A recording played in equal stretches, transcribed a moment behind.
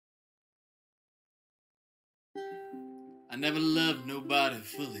I never loved nobody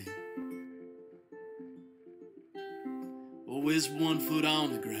fully. Always one foot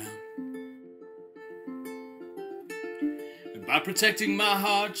on the ground. And by protecting my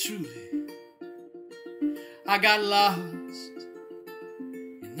heart truly, I got lost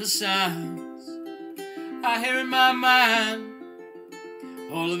in the sounds I hear in my mind.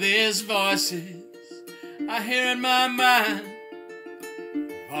 All of these voices I hear in my mind.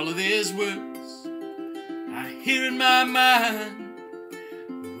 All of these words I hear in my mind.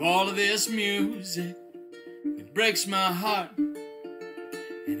 All of this music, it breaks my heart, and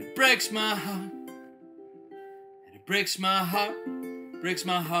it breaks my heart, and it breaks my heart, breaks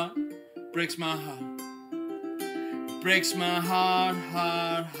my heart, breaks my heart. It breaks my heart,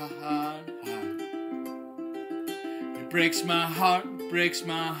 heart, heart, heart. It breaks my heart, breaks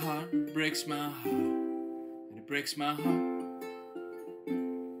my heart, breaks my heart, and it breaks my heart.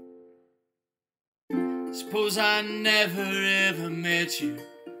 Suppose I never ever met you.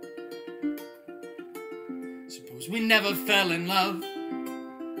 Suppose we never fell in love.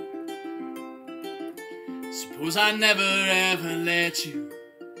 Suppose I never ever let you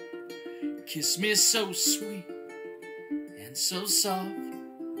kiss me so sweet and so soft.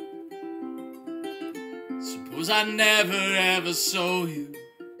 Suppose I never ever saw you.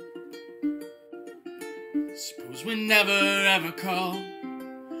 Suppose we never ever called.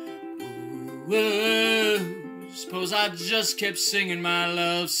 Ooh, suppose I just kept singing my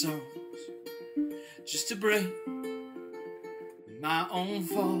love songs just to break my own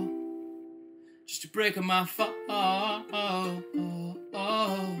fall, just to break my fall,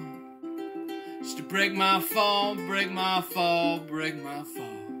 just to break my fall, break my fall, break my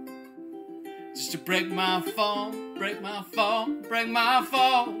fall, just to break my fall, break my fall, break my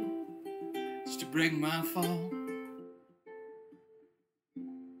fall, just to break my fall.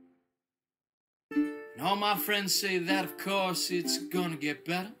 And all my friends say that of course it's gonna get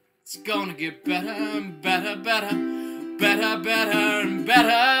better. It's gonna get better and better, better, better, better and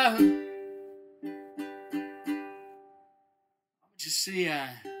better. But you see,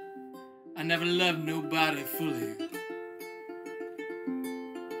 I never loved nobody fully.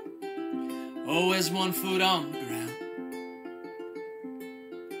 Always one foot on the ground.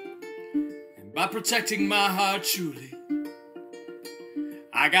 And by protecting my heart truly,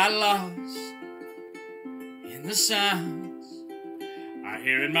 I got lost in the sounds I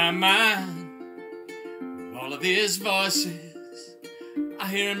hear in my mind. All of these voices I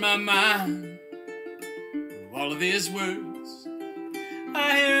hear in my mind. All of these words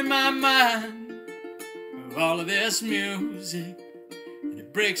I hear in my mind. All of this music, and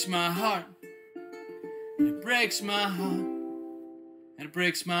it breaks my heart, and it breaks my heart, and it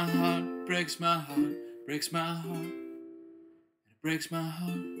breaks my heart, breaks my heart, breaks my heart, and it breaks my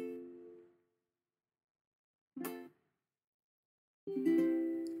heart.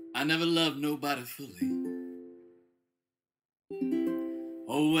 I never loved nobody fully.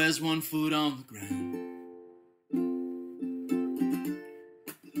 Always one foot on the ground.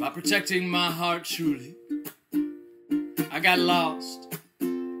 By protecting my heart truly, I got lost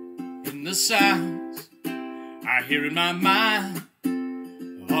in the sounds I hear in my mind.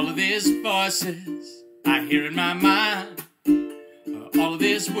 All of these voices I hear in my mind. All of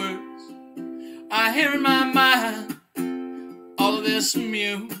these words I hear in my mind. All of this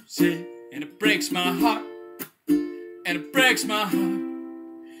music, and it breaks my heart, and it breaks my heart,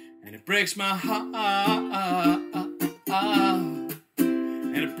 and it breaks my heart,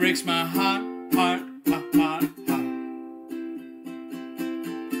 and it breaks my heart, heart, heart, heart, heart.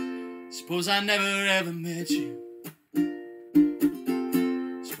 Suppose I never ever met you.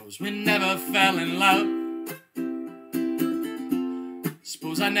 Suppose we never fell in love.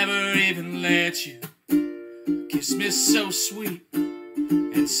 Suppose I never even let you kiss me so sweet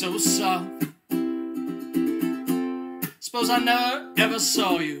and so soft. Suppose I never ever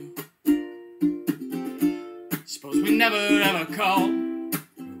saw you. Suppose we never ever called.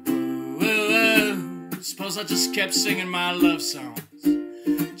 Suppose I just kept singing my love songs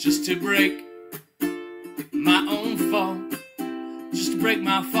just to break my own fall, just to break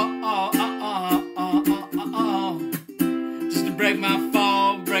my fall, just to break my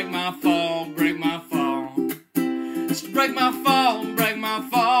fall, break my fall, break my fall, just to break my fall, break my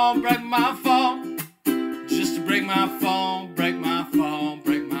fall, break my fall, just to break my fall, break my fall,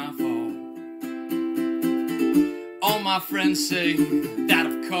 break my fall. All my friends say that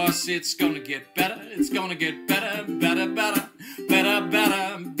of course it's gonna get better, it's gonna get better, better, better, better,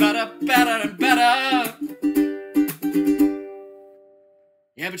 better, better, better, and better.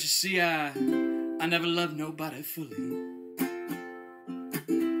 Yeah, but you see, I never loved nobody fully.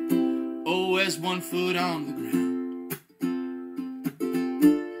 Always one foot on the ground.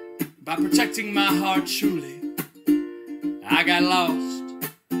 by protecting my heart truly. I got lost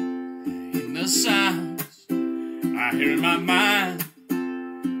in the sounds I hear in my mind.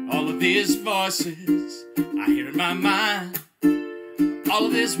 All of these voices I hear in my mind. All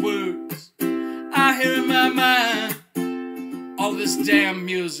of these words I hear in my mind. All this damn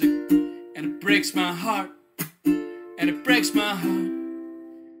music, and it breaks my heart. And it breaks my heart.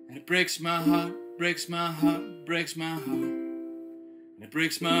 And it breaks my heart, breaks my heart, breaks my heart. And it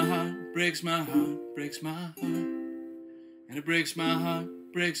breaks my heart, breaks my heart, breaks my heart. And it breaks my heart,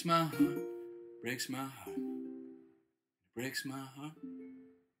 breaks my heart, breaks my heart. It breaks my heart.